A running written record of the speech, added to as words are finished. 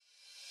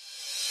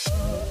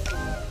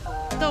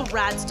though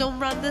rats don't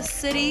run this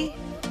city,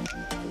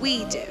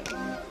 we do.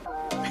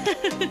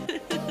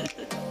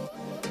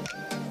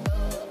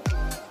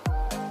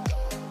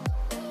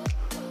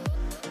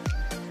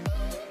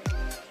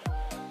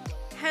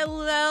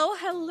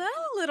 Hello,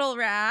 little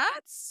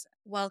rats.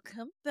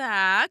 Welcome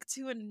back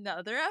to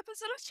another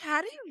episode of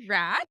Chatty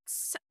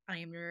Rats. I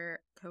am your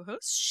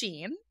co-host,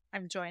 Sheen.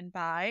 I'm joined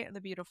by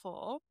the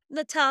beautiful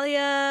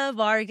Natalia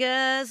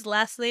Vargas,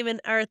 last name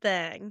and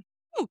everything.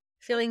 Ooh.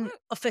 Feeling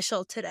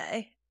official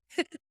today.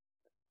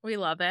 We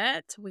love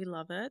it. We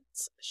love it.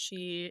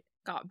 She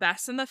got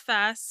Best in the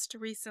Fest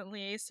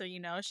recently, so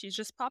she's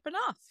just popping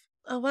off.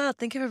 Oh, wow.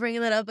 Thank you for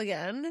bringing that up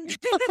again.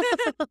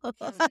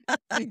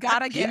 We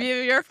gotta give you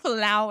your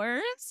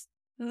flowers.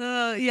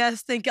 Oh,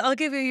 yes, thank you. I'll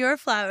give you your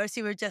flowers.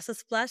 You were just a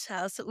splash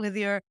house with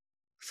your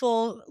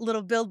full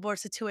little billboard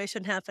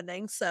situation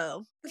happening,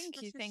 so.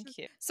 Thank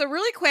you. So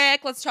really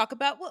quick, let's talk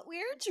about what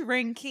we're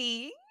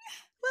drinking.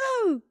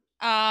 Woo!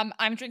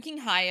 I'm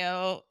drinking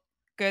Hayo.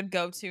 Good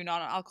go-to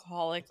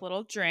non-alcoholic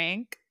little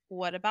drink.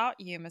 What about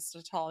you, Miss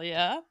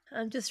Natalia?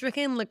 I'm just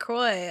drinking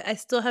LaCroix. I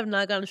still have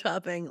not gone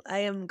shopping. I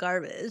am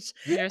garbage.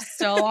 You're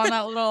still on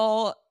that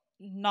little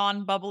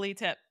non-bubbly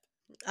tip.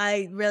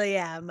 I really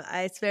am.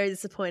 It's very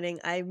disappointing.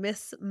 I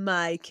miss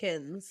my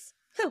kins.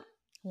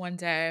 One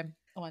day.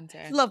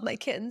 Love my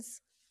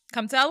kins.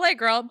 Come to LA,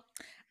 girl.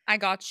 I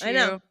got you. I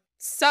know.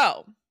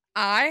 So,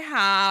 I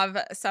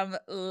have some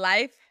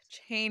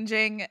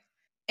life-changing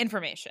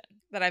information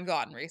that I've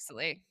gotten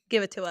recently.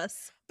 Give it to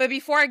us. But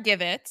before I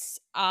give it,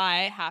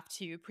 I have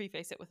to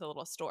preface it with a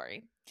little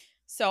story.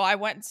 So I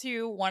went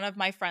to one of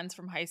my friends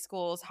from high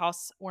school's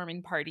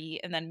housewarming party,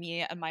 and then me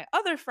and my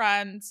other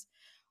friends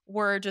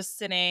were just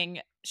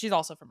sitting. She's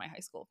also from my high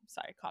school.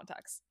 Sorry,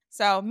 context.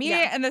 So me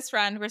and this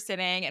friend were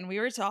sitting, and we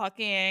were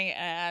talking,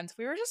 and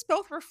we were just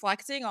both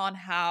reflecting on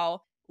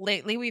how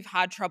lately we've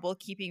had trouble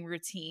keeping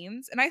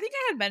routines. And I think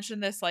I had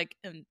mentioned this like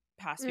in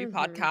past few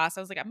podcasts. I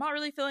was like, I'm not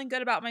really feeling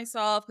good about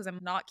myself because I'm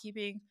not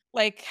keeping,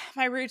 like,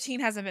 my routine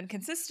hasn't been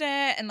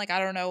consistent, and like I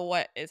don't know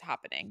what is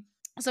happening.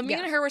 So me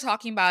and her were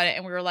talking about it,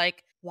 and we were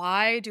like,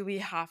 why do we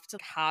have to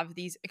have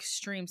these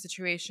extreme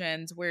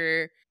situations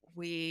where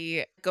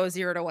we go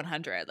 0 to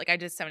 100? Like I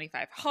did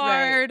 75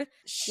 hard. Right.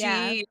 She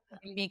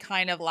joined me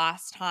kind of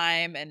last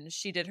time, and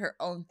she did her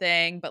own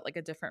thing, but like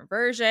a different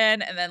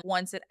version. And then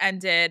once it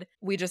ended,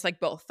 we just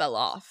like both fell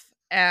off.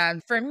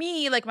 And for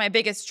me, like my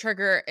biggest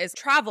trigger is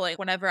traveling.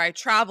 Whenever I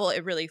travel,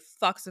 it really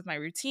fucks with my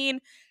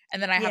routine.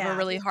 And then I have a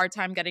really hard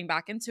time getting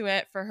back into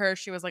it. For her,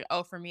 she was like,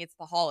 oh, for me, it's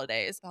the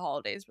holidays. The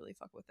holidays really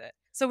fuck with it.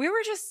 So we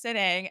were just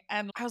sitting,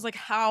 and I was like,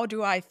 how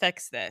do I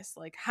fix this?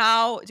 Like,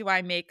 how do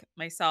I make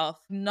myself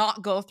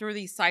not go through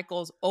these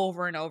cycles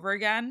over and over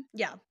again?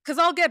 Yeah. Because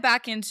I'll get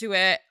back into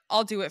it.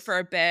 I'll do it for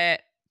a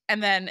bit,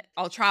 and then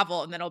I'll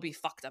travel, and then I'll be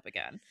fucked up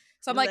again.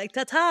 So I'm like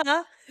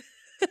ta-ta.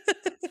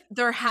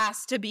 There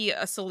has to be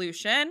a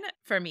solution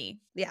for me.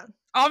 Yeah.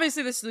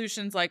 Obviously, the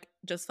solution's like,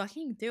 just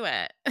fucking do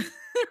it.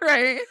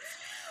 Right?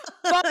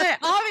 But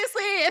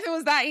obviously, if it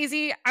was that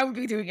easy, I would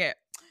be doing it.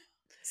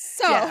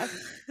 So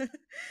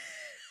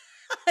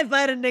I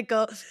bite a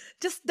nickel.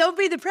 Just don't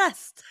be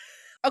depressed.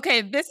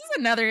 Okay, this is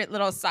another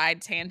little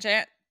side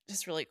tangent,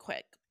 just really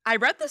quick. I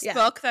read this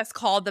book that's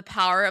called The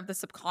Power of the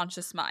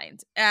Subconscious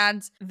Mind.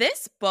 And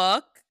this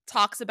book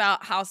talks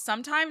about how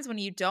sometimes when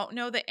you don't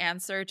know the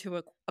answer to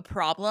a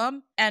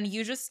problem and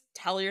you just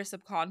tell your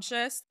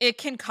subconscious, it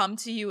can come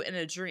to you in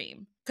a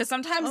dream. Because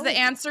sometimes the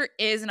answer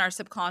is in our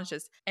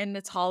subconscious. And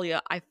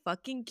Natalia, I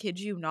fucking kid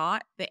you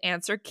not, the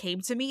answer came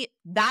to me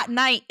that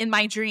night in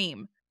my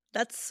dream.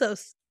 That's so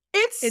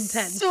it's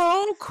intense.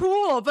 So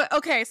cool. But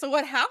okay, so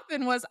what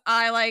happened was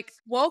I like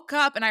woke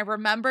up and I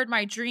remembered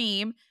my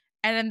dream.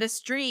 And in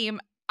this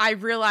dream, I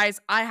realized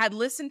I had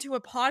listened to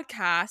a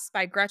podcast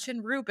by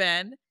Gretchen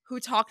Rubin who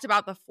talked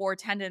about the 4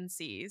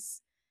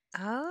 tendencies.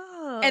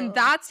 Oh. And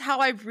that's how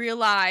I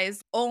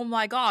realized, oh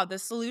my God, the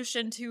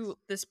solution to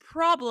this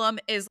problem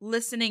is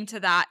listening to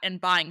that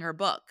and buying her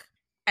book.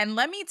 And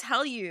let me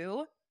tell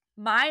you,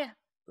 my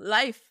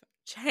life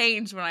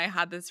changed when I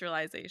had this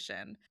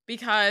realization.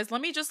 Because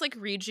let me just like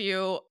read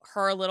you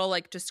her little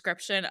like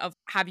description of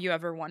have you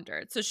ever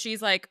wondered? So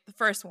she's like, the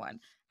first one,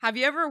 have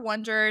you ever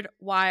wondered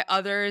why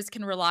others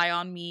can rely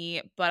on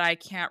me, but I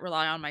can't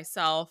rely on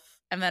myself?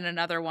 And then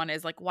another one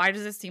is like, why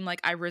does it seem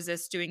like I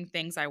resist doing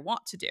things I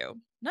want to do?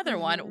 Another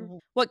one,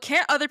 what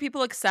can't other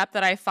people accept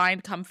that I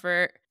find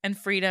comfort and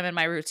freedom in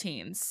my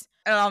routines?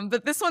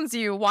 But this one's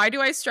you. Why do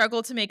I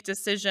struggle to make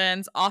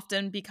decisions,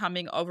 often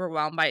becoming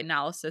overwhelmed by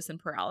analysis and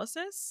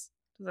paralysis?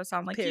 Does that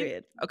sound like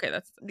Period. You? Okay,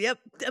 that's... Yep,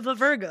 I'm a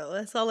Virgo.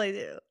 That's all I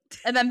do.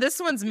 And then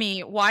this one's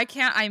me. Why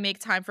can't I make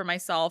time for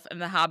myself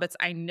and the habits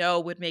I know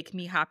would make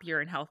me happier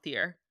and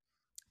healthier?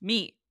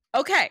 Me.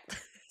 Okay,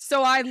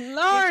 so I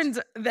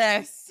learned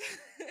this.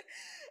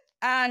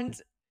 And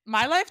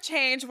my life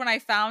changed when I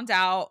found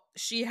out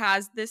she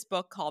has this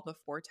book called The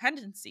 4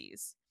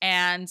 Tendencies.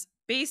 And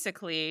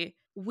basically,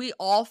 we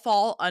all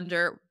fall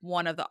under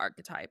one of the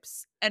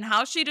archetypes. And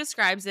how she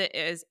describes it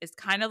is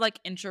kind of like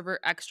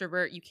introvert,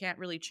 extrovert. You can't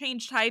really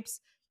change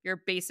types.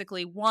 You're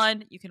basically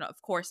one. You can,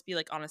 of course, be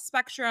like on a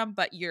spectrum,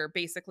 but you're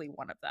basically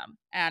one of them.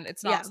 And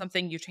it's not Yeah.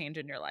 something you change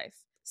in your life.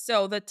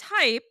 So the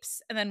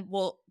types, and then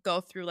we'll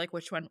go through like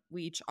which one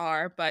we each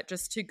are, but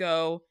just to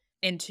go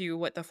into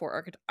what the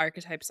four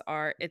archetypes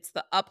are, it's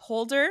the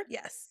upholder.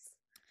 Yes.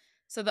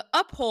 So the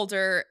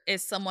upholder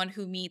is someone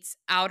who meets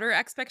outer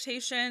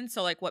expectations,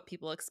 so like what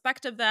people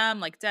expect of them,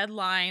 like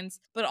deadlines,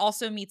 but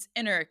also meets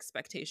inner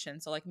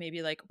expectations, so like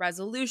maybe like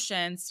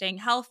resolution, staying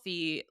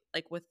healthy,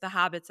 like with the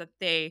habits that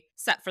they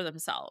set for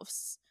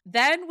themselves.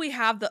 Then we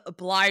have the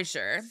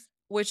obliger,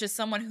 which is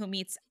someone who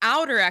meets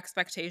outer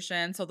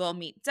expectations, so they'll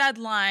meet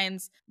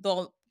deadlines,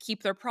 they'll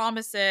keep their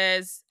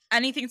promises,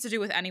 anything to do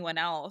with anyone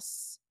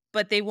else,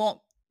 but they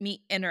won't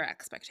meet inner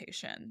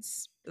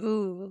expectations.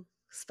 Ooh,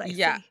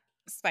 Yeah, spicy.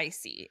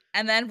 spicy.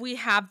 And then we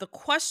have the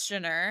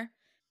questioner.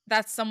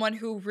 That's someone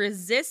who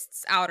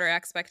resists outer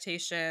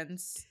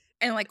expectations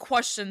and like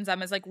questions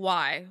them as like,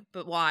 why?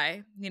 But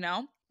why?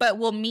 But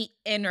will meet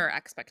inner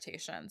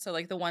expectations. So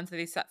like the ones that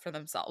they set for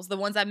themselves, the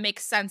ones that make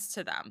sense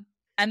to them.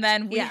 And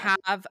then we Yeah.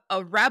 have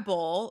a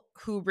rebel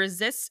who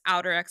resists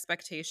outer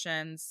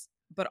expectations,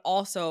 but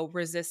also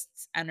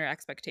resists inner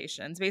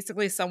expectations.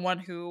 Basically, someone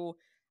who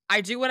I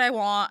do what I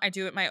want, I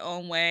do it my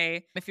own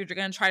way. If you're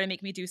going to try to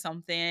make me do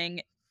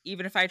something,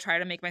 even if I try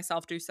to make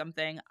myself do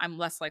something, I'm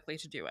less likely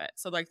to do it.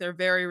 So like they're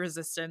very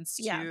resistant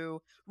Yeah.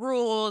 to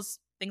rules,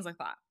 things like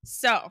that.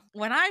 So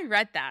when I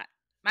read that,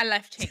 my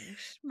life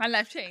changed. My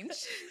life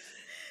changed.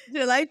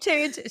 Your life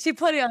changed. She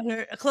put it on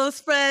her close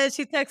friends.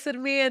 She texted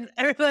me and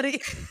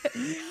everybody.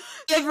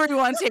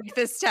 Everyone take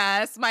this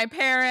test. My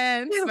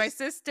parents, my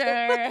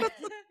sister,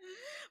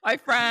 my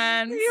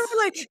friends. You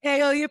were like,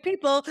 hey, all you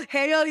people.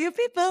 Hey, all you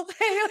people.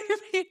 Hey, all you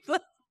people.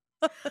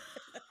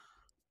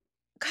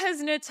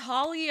 Because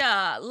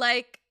Natalia,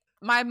 like,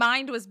 my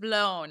mind was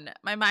blown.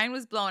 My mind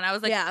was blown. I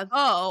was like, Yeah.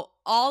 oh,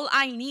 all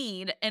I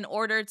need in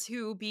order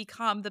to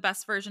become the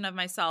best version of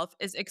myself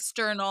is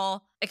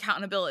external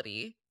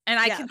accountability. And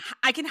Yeah.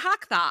 I can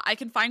hack that. I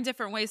can find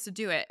different ways to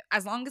do it.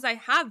 As long as I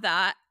have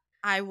that,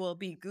 I will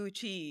be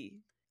Gucci.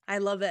 I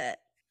love it.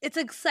 It's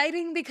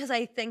exciting because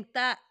I think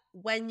that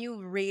when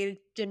you read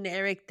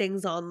generic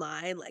things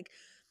online, like,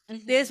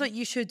 this is what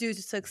you should do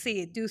to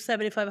succeed. Do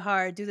 75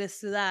 hard, do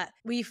this, do that.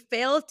 We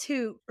fail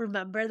to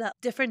remember that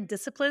different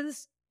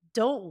disciplines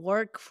don't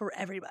work for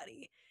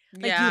everybody.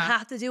 Like you Yeah.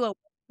 have to do what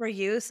works for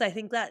you. So I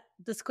think that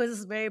this quiz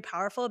is very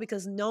powerful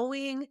because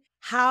knowing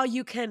how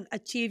you can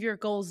achieve your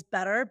goals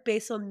better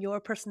based on your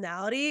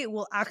personality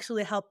will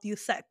actually help you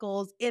set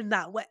goals in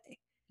that way.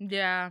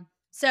 Yeah.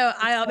 So I It's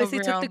so obviously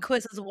took the real.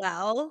 quiz as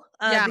well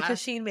Yeah. because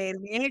she made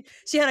me.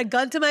 She had a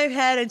gun to my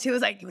head and she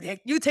was like,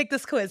 you take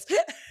this quiz."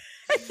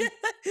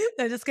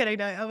 No, just kidding.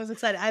 No, I was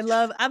excited.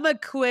 I'm a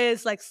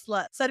quiz like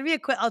slut. Send me a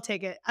quiz, I'll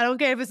take it. I don't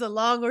care if it's a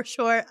long or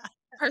short.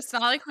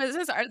 Personality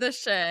quizzes are the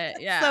shit.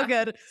 So Yeah.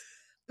 good.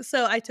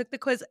 So I took the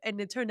quiz and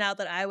it turned out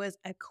that I was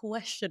a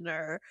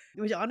questioner,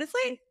 which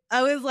honestly,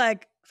 I was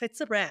like, fits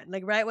the brand.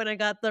 Like right when I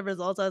got the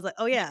results, I was like,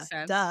 oh yeah, Makes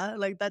sense. duh.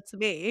 Like that's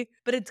me.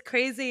 But it's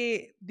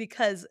crazy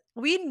because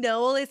we know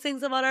all these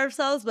things about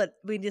ourselves, but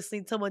we just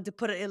need someone to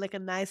put it in like a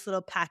nice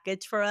little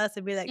package for us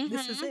and be like,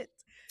 this is Mhm. it.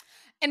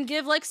 And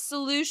give like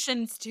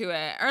solutions to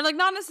it, or like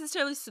not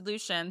necessarily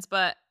solutions,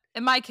 but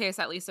in my case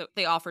at least,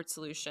 they offered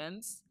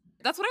solutions.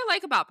 That's what I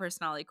like about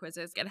personality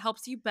quizzes. It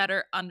helps you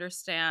better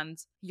understand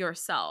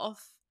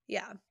yourself.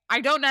 Yeah.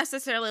 I don't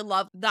necessarily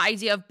love the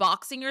idea of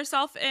boxing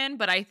yourself in,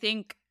 but I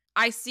think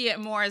I see it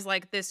more as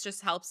like this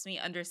just helps me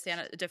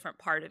understand a different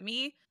part of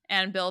me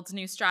and builds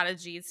new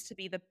strategies to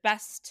be the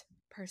best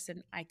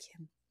person I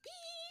can be.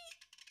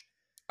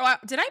 Oh,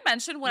 did I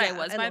mention what I Yeah.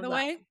 was, I by love the that.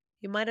 way?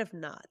 You might have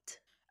not,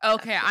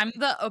 Okay, I'm actually.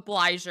 the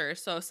obliger,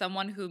 so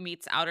someone who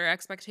meets outer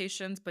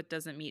expectations but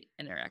doesn't meet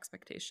inner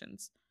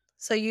expectations.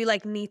 So you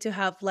like need to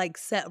have like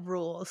set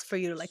rules for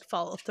you to like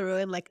follow through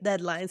and like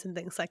deadlines and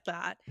things like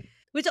that.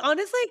 Which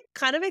honestly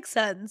kind of makes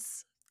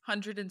sense.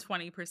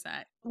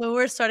 120%. When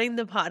we're starting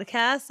the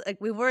podcast, like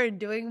we weren't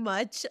doing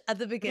much at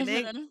the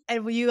beginning, Mhm.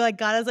 and when you like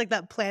got us like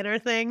that planner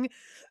thing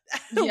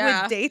with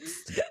Yeah.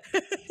 dates.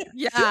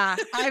 Yeah,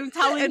 I'm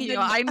telling And you, then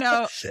I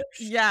know.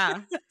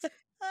 Yeah.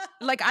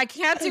 Like, I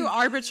can't do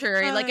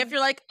arbitrary. Like, uh, if you're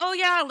like, "Oh,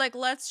 yeah, like,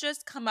 let's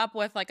just come up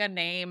with, like, a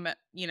name,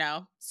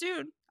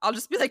 soon." I'll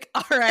just be like,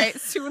 "Alright,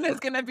 soon is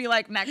gonna be,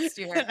 like, next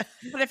year."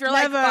 But if you're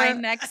like, "By never.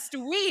 next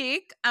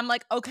week," I'm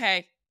like,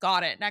 "Okay,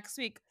 got it. Next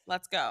week,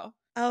 let's go."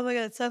 Oh my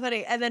god, it's so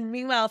funny. And then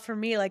meanwhile for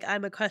me, like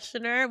I'm a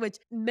questioner, which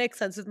makes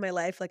sense with my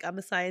life. Like I'm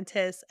a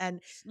scientist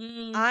and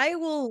Mm, I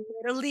will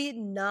literally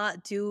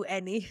not do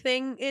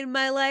anything in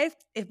my life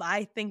if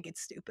I think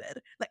it's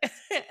stupid. Like,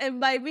 and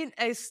by mean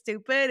as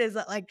stupid is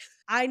that like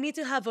I need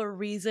to have a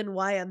reason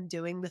why I'm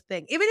doing the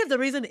thing, even if the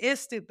reason is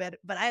stupid.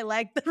 But I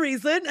like the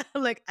reason.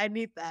 I'm like, I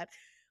need that.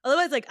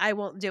 Otherwise, like I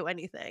won't do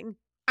anything.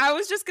 I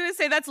was just gonna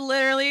say that's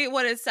literally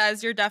what it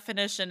says your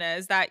definition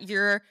is, that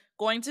you're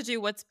going to do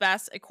what's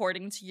best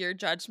according to your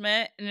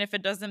judgment, and if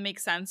it doesn't make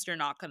sense, you're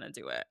not gonna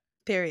do it.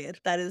 Period.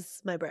 That is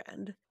my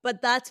brand.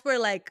 But that's where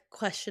like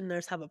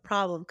questioners have a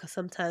problem because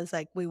sometimes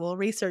like we will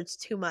research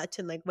too much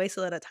and like waste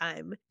a lot of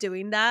time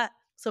doing that.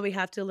 So we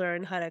have to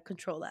learn how to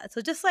control that.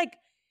 So just like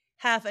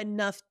have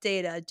enough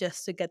data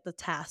just to get the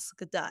task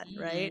done, Mhm.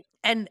 right?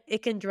 And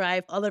it can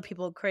drive other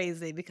people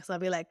crazy because I'll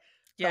be like,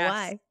 but Yes.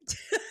 why?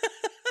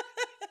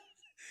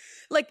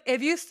 Like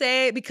if you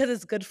say because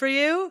it's good for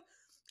you,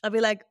 I'll be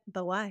like,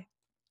 but why?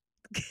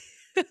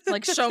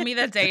 Like, show me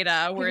the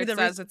data Give where me it the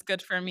says reason. it's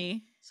good for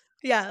me.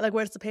 Yeah, like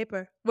where's the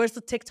paper? Where's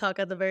the TikTok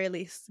at the very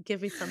least?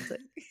 Give me something.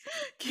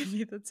 Give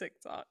me the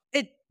TikTok.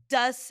 It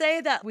does say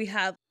that we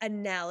have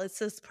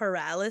analysis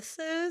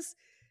paralysis,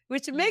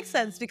 which makes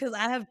sense Mm. because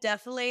I have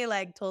definitely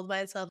like told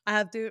myself I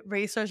have to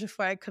research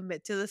before I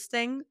commit to this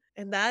thing.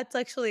 And that's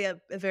actually a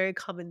very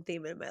common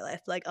theme in my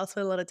life. Like, I'll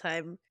spend a lot of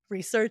time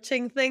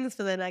researching things,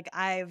 but then like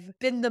I've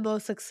been the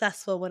most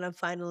successful when I'm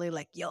finally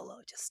like, YOLO,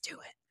 just do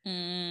it.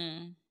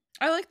 Mm.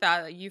 I like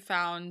that you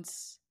found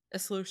a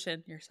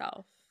solution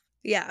yourself.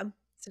 Yeah.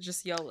 So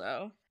just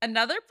YOLO.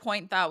 Another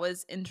point that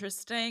was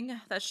interesting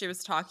that she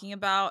was talking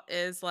about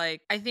is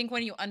like, I think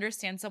when you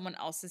understand someone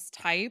else's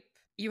type,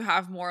 you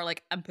have more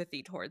like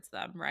empathy towards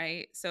them,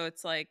 right? So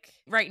it's like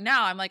right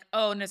now I'm like,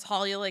 oh,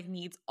 Natalia like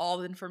needs all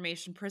the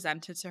information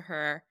presented to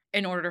her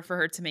in order for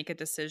her to make a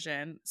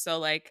decision. So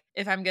like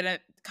if I'm gonna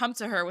come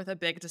to her with a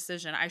big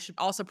decision, I should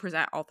also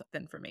present all the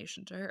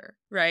information to her,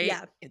 right?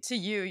 Yeah. To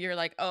you, you're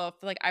like, oh, if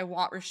like I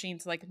want Rasheen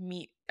to like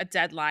meet a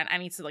deadline, I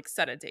need to like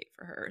set a date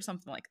for her or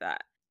something like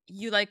that.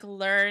 You like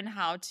learn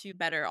how to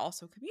better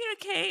also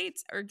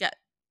communicate or get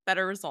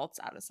better results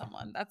out of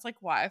someone. That's like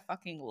why I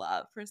fucking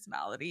love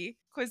personality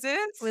Would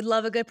quizzes.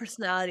 love a good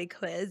personality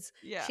quiz.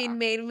 She Yeah.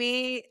 made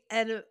me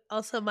and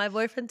also my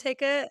boyfriend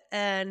take it,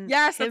 and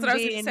Yes, that's him what I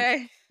was gonna being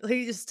say.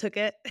 he just took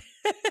it.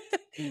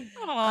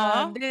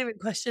 Aw. Didn't even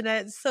question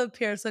it. It's so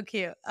pure, so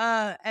cute.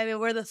 I mean,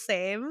 we're the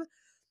same,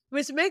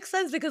 which makes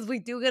sense because we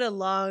do get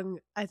along,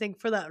 I think,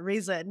 for that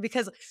reason.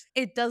 Because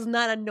it does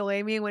not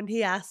annoy me when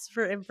he asks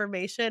for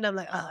information. I'm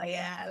like, oh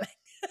yeah, like,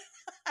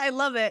 I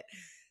love it.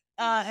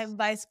 And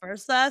vice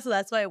versa. So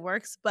that's why it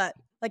works. But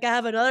like I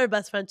have another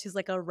best friend, she's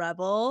like a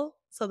rebel.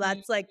 So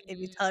that's like if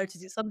you tell her Mm. to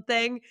do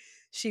something,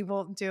 she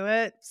won't do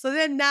it. So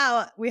then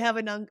now we have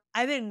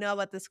I didn't know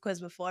about this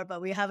quiz before,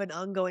 but we have an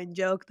ongoing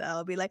joke that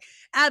I'll be like,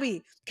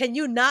 Abby, can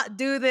you not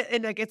do that?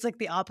 And like it's like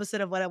the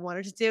opposite of what I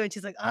wanted to do. And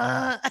she's like,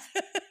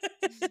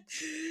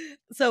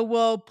 so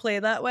we'll play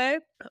that way.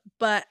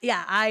 But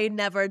yeah, I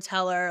never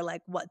tell her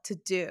like what to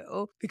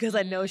do because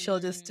I know she'll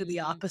just do the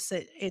Mm.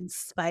 opposite in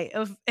spite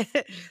of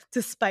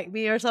to spite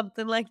me or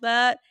something like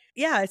that.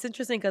 Yeah, it's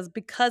interesting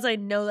because I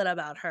know that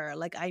about her,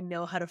 like I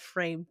know how to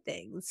frame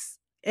things.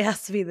 It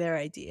has to be their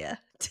idea.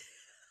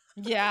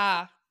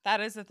 Yeah, that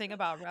is the thing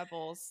about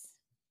rebels,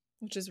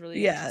 which is really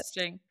Yeah.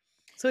 interesting.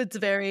 So it's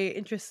very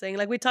interesting.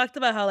 Like we talked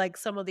about how like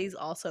some of these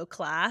also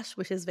clash,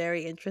 which is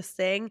very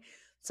interesting.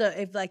 So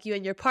if like you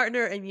and your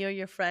partner and you and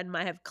your friend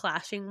might have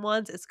clashing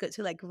ones, it's good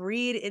to like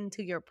read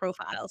into your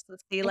profiles to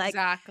see like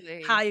how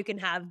Exactly. you can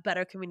have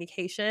better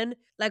communication.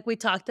 Like we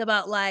talked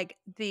about like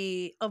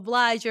the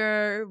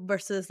obliger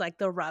versus like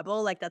the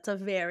rebel, like that's a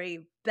very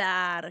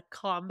bad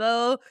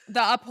combo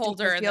The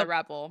upholder because and the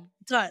rebel,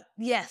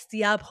 yes,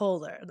 the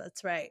upholder.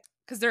 That's right.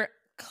 because they're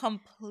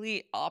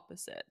complete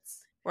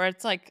opposites. Where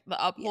it's like the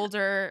Yeah.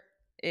 upholder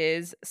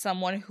is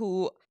someone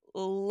who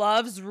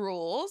loves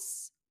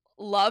rules,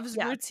 loves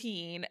Yeah.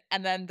 routine,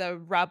 and then the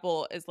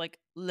rebel is like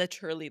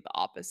literally the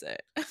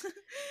opposite.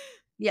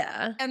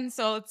 Yeah. And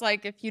so it's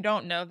like if you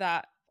don't know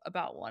that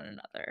about one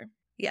another,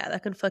 Yeah,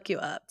 that can fuck you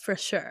up for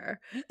sure.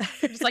 you're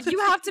just like, you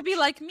have to be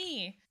like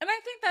me. And I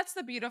think that's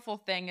the beautiful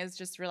thing is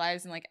just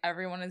realizing like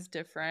everyone is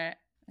different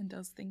and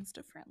does things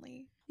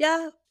differently.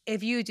 Yeah,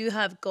 if you do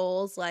have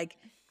goals, like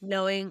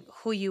knowing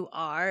who you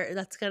are,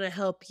 that's gonna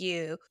help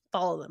you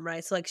follow them,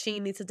 right? So, like, she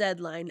needs a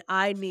deadline.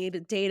 I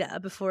need data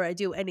before I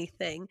do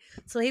anything.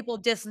 Some people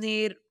just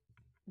need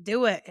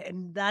do it,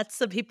 and that's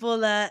the people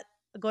that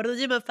go to the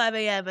gym at 5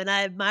 a.m. and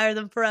I admire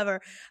them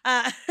forever.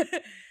 Uh,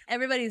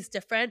 everybody's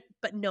different,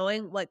 but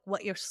knowing like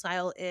what your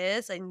style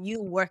is and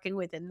you working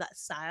within that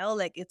style,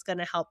 like it's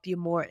gonna help you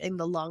more in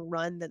the long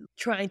run than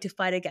trying to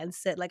fight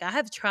against it. Like I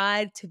have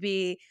tried to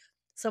be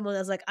someone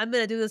that's like, I'm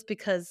gonna do this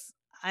because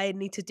I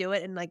need to do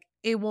it, and like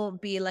it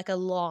won't be like a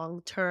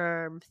long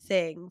term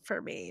thing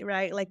for me,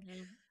 right? Like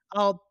Mhm.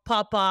 I'll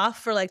pop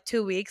off for like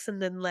 2 weeks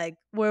and then like,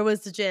 where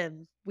was the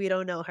gym? We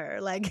don't know her.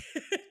 Like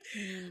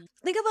Mm.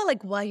 think about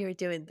like why you're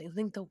doing things. I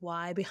think the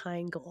why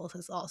behind goals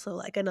is also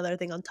like another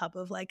thing on top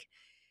of like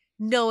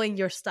knowing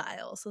your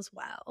styles as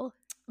well.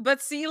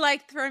 But see,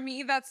 like for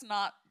me, that's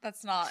not Oh,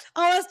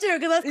 that's true,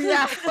 because that's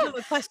yeah. because I'm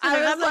a questioner.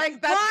 I was I'm like,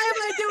 like, that's why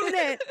am I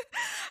doing it?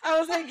 I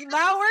was like,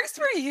 that works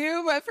for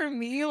you, but for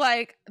me,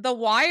 like the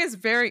why is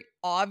very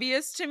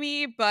obvious to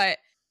me, but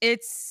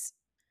it's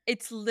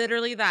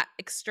literally that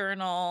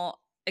external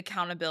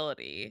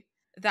accountability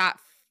that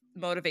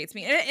motivates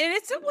me. And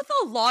it's with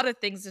a lot of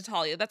things,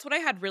 Natalia. That's what I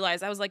had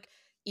realized. I was like,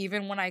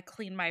 even when I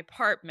clean my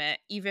apartment,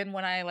 even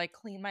when I like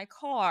clean my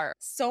car.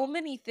 So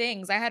many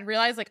things. I had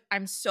realized like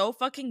I'm so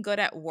fucking good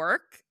at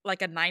work,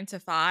 like a 9 to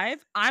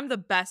 5. I'm the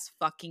best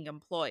fucking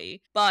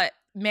employee. But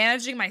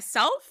managing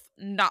myself,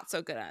 not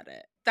so good at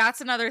it.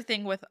 That's another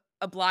thing with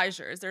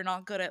obligers. They're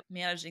not good at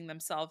managing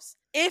themselves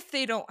if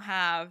they don't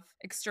have A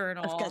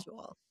external.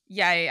 schedule.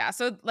 Yeah, yeah, yeah.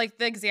 So, like,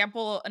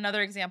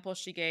 another example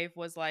she gave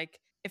was like,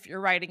 if you're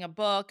writing a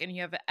book and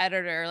you have an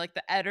editor, like,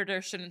 the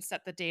editor shouldn't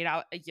set the date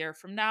out a year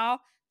from now.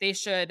 They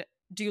should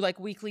do like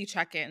weekly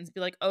check ins,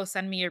 be like, oh,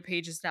 send me your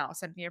pages now.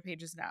 Send me your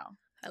pages now.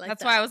 I like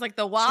That's why I that. was like,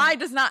 the Yeah. why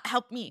does not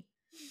help me.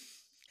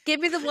 Give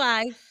me the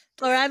why,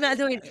 or I'm not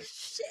doing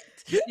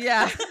shit.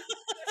 Yeah.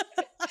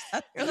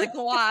 You're like,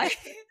 why?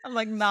 I'm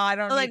like, nah, I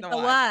don't I'm need like, the the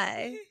why.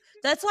 why.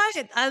 That's why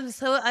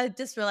I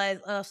just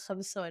realized, oh,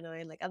 I'm so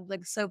annoying. Like, I'm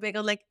like so big.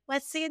 I'm like,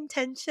 what's the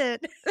intention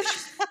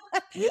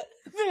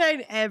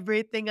behind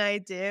everything I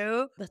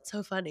do? That's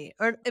so funny.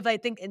 Or if I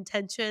think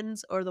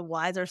intentions or the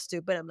whys are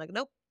stupid, I'm like,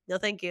 nope, no,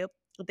 thank you.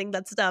 I think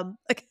that's dumb.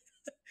 Like,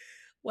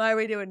 why are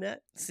we doing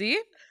that?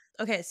 See?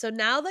 Okay, so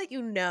now that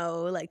you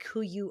know like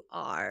who you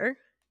are,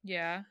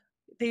 Yeah.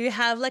 do you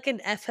have like an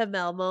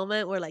FML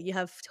moment where like you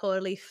have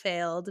totally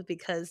failed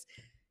because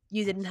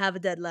you didn't have a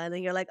deadline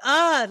and you're like,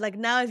 ah, like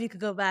now if you could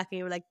go back and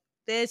you were like,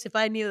 bitch, if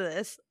I knew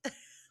this,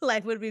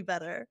 life would be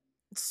better.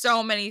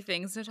 So many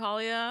things,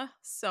 Natalia.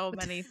 So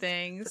many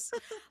things.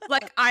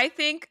 Like, I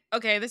think,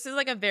 okay, this is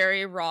like a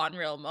very raw and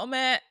real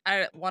moment.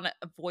 I want to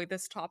avoid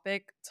this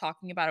topic,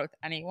 talking about it with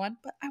anyone,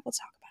 but I will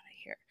talk about it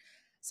here.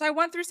 So I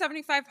went through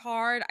 75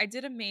 hard. I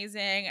did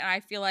amazing. And I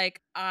feel like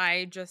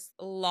I just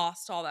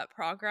lost all that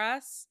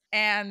progress.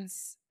 And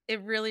it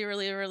really,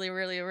 really, really,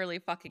 really, really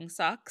fucking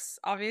sucks,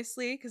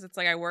 obviously, because it's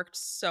like I worked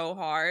so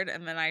hard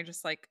and then I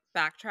just like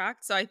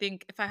backtracked. So I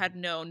think if I had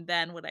known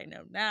then what I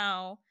know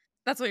now,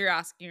 that's what you're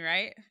asking,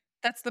 right?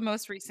 That's the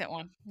most recent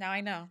one. Now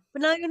I know.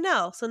 But now you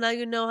know. So now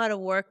you know how to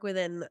work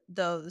within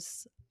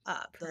those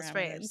Parameters,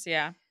 frames.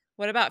 yeah.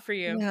 What about for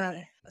you?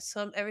 Yeah.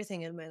 So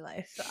everything in my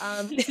life.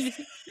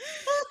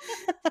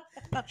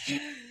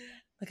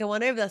 Like I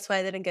wonder if that's why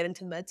I didn't get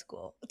into med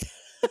school.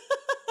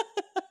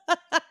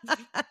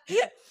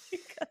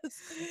 Because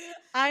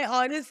I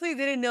honestly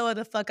didn't know what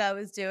the fuck I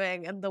was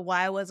doing and the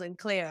why wasn't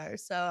clear.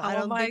 So I Oh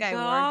don't my think I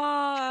worked.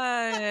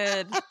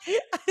 god.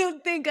 I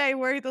don't think I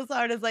worked as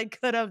hard as I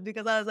could have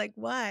because I was like,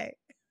 why?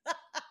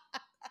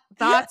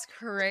 That's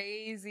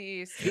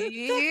crazy.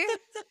 See?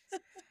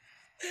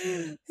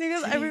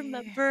 Because I See?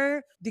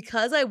 remember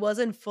because I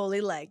wasn't fully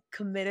like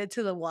committed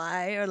to the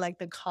why or like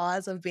the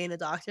cause of being a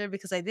doctor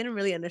because I didn't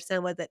really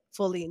understand what that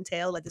fully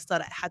entailed. I just thought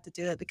I had to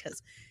do it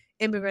because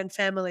immigrant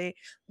family,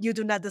 you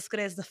do not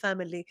disgrace the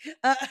family.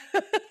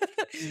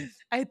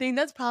 I think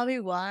that's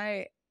probably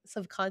why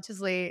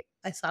subconsciously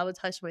I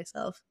sabotage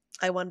myself.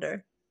 I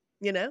wonder,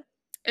 you know?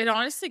 It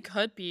honestly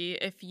could be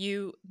if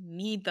you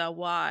need the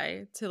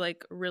why to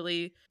like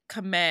really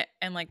commit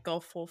and like go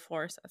full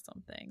force at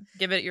something.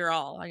 Give it your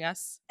all, I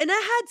guess. And I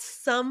had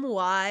some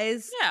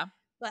whys, Yeah,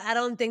 but I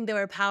don't think they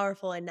were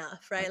powerful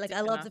enough, right? that's Like deep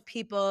I love enough. the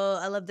people,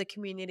 I love the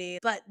community,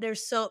 but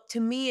there's so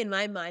to me in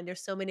my mind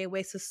there's so many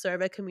ways to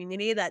serve a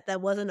community that that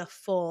wasn't a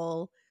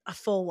full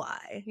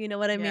why. You know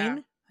what I Yeah,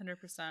 mean?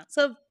 100%.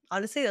 So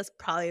honestly, that's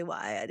probably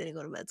why I didn't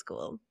go to med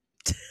school.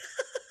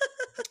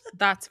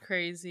 That's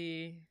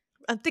crazy.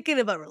 I'm thinking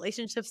about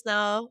relationships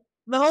now.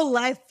 My whole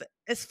life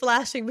is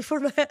flashing before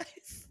my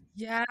eyes.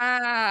 Yeah,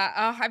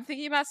 I'm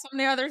thinking about so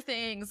many other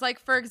things. Like,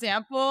 for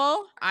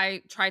example,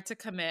 I tried to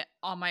commit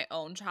on my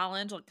own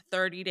challenge, like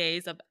 30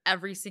 days of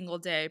every single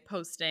day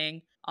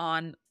posting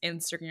on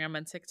Instagram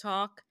and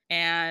TikTok,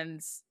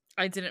 and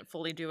I didn't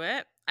fully do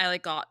it. I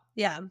like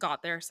Yeah.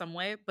 got there some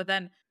way, but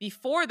then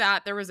before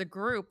that, there was a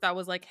group that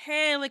was like,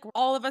 "Hey, like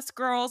all of us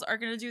girls are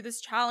going to do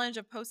this challenge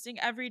of posting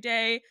every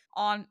day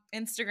on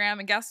Instagram."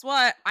 And guess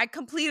what? I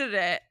completed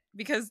it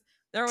because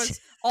there was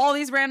all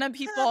these random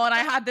people and I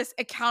had this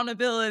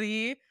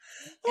accountability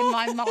in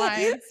my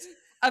mind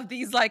of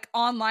these like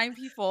online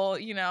people,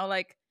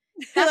 like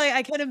that's Like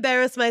I can't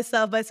embarrass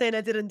myself by saying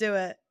I didn't do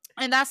it.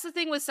 and that's the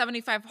thing with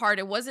 75 hard.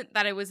 It wasn't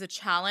that it was a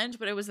challenge,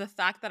 but it was the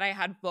fact that I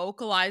had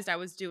vocalized I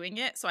was doing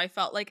it. So I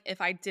felt like if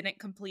I didn't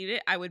complete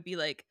it, I would be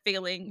like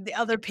failing The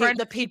other in front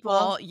the of people.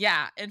 people.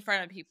 Yeah, in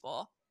front of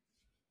people.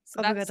 So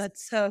Oh my god, that's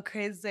that's so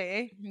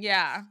crazy.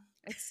 yeah.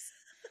 It's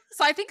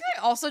so I think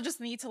I also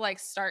just need to like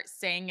start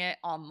saying it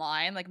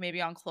online, like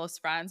maybe on close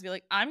friends, be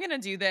like, I'm gonna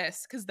do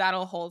this because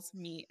that'll hold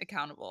me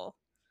accountable.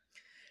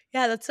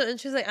 Yeah, that's so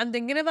interesting. I'm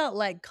thinking about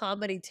like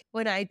comedy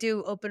when I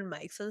do open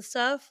mics and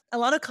stuff. A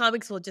lot of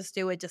comics will just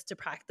do it just to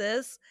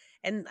practice,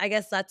 and I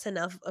guess that's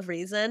enough of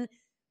reason.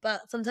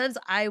 But sometimes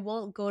I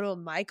won't go to a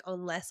mic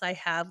unless I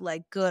have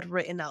like good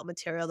written out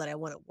material that I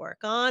want to work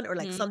on or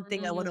like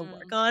something I want to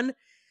work Mm. on.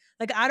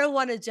 Like, I don't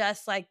wanna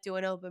just, like, do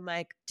an open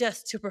mic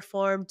just to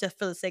perform, just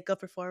for the sake of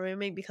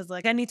performing because,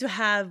 like, I need to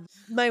have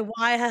my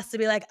why has to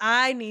be like,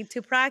 "I need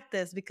to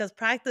practice because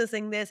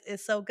practicing this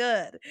is so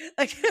good."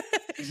 Like,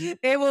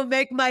 it will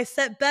make my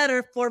set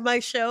better for my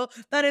show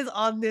that is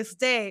on this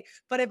day.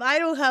 But if I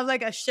don't have,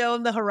 like, a show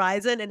on the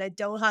horizon and I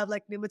don't have,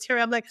 like, new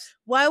material, I'm like,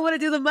 "Why would I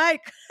do the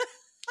mic?"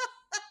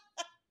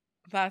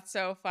 That's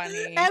so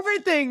funny.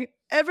 Everything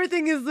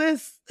is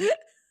this.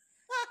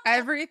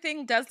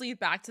 Everything does lead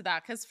back to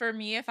that, because for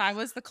me, if I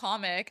was the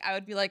comic, I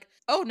would be like,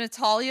 "Oh,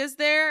 Natalia's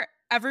there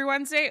every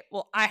Wednesday?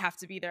 Well, I have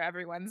to be there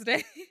every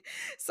Wednesday,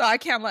 so I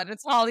can't let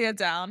Natalia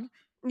down."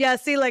 Yeah,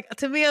 see, like,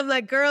 to me, I'm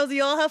like, "Girls,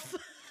 you all have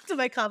fun." To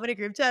my comedy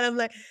group chat, I'm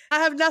like, "I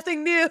have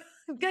nothing new.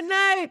 Good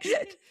night."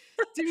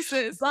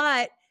 Deuces.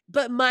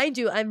 But mind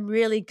you, I'm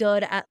really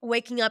good at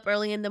waking up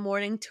early in the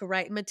morning to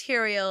write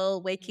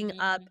material, waking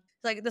up Mm.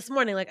 like, this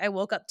morning, like, I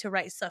woke up to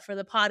write stuff for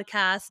the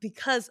podcast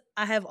because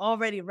I have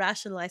already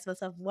rationalized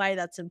myself why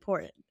that's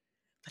important.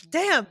 But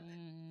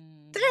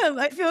Mm. damn,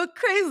 I feel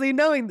crazy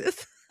knowing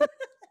this.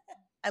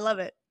 I love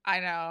it. I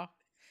know.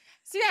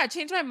 So, yeah, I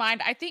changed my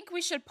mind. I think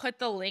we should put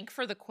the link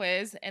for the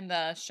quiz in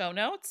the show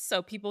notes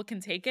so people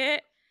can take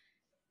it,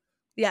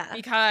 Yeah.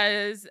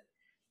 because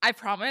I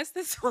promise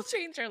this will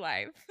change your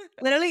life.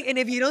 Literally, and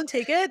if you don't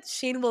take it,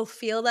 Sheen will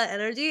feel that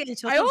energy and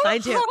she'll I come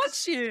find will you.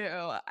 haunt you.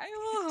 I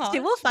will She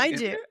haunt will find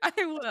you. you. I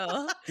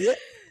will.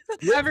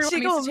 Everyone She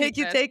needs gonna to take make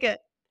you this. take it.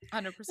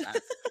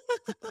 100%.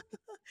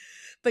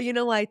 But you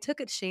know why I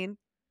took it, Sheen?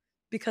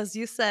 Because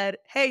you said,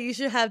 "Hey, you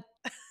should have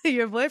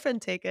your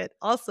boyfriend take it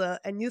also."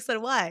 And you said,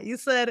 "Why?" You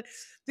said,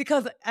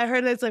 "Because I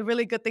heard it's a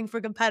really good thing for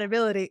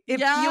compatibility." If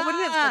you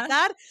wouldn't have said Yeah.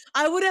 that,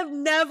 I would have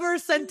never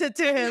sent it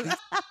to him.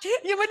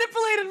 You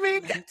manipulated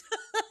me.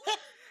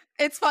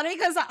 It's funny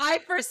because I,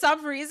 for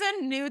some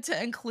reason, knew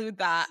to include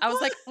that. I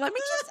was like, "Let me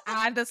just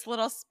add this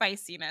little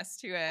spiciness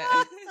to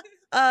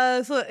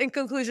it." So in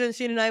conclusion,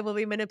 Sheen and I will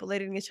be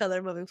manipulating each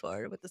other moving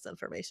forward with this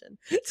information.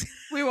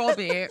 We will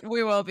be.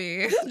 We will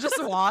be.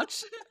 Just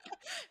watch.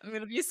 I'm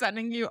gonna be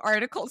sending you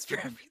articles for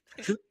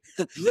everything.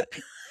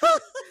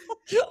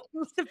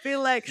 To be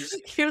like,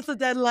 here's the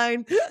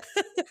deadline.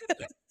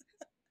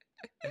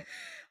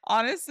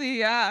 Honestly,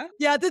 yeah.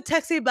 You have to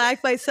text me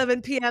back by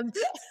 7 p.m.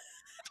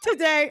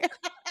 today.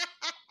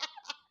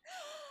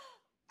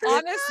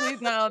 Honestly,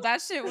 though,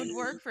 that shit would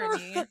work for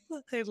me.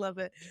 I love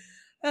it.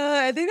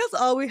 I think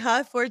that's all we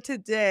have for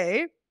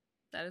today.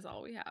 That is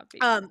all we have,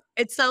 baby.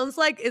 It sounds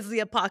like it's the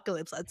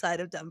apocalypse outside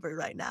of Denver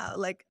right now.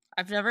 Like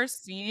I've never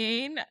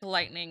seen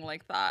lightning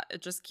like that.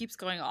 It just keeps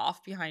going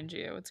off behind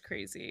you. It's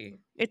crazy.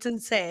 it's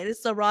insane.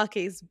 It's the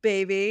Rockies,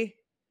 baby.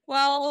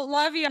 Well,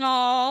 love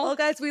y'all. Well,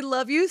 guys, we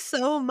love you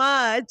so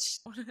much.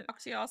 Talk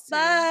to y'all soon.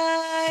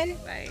 Bye.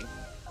 Bye.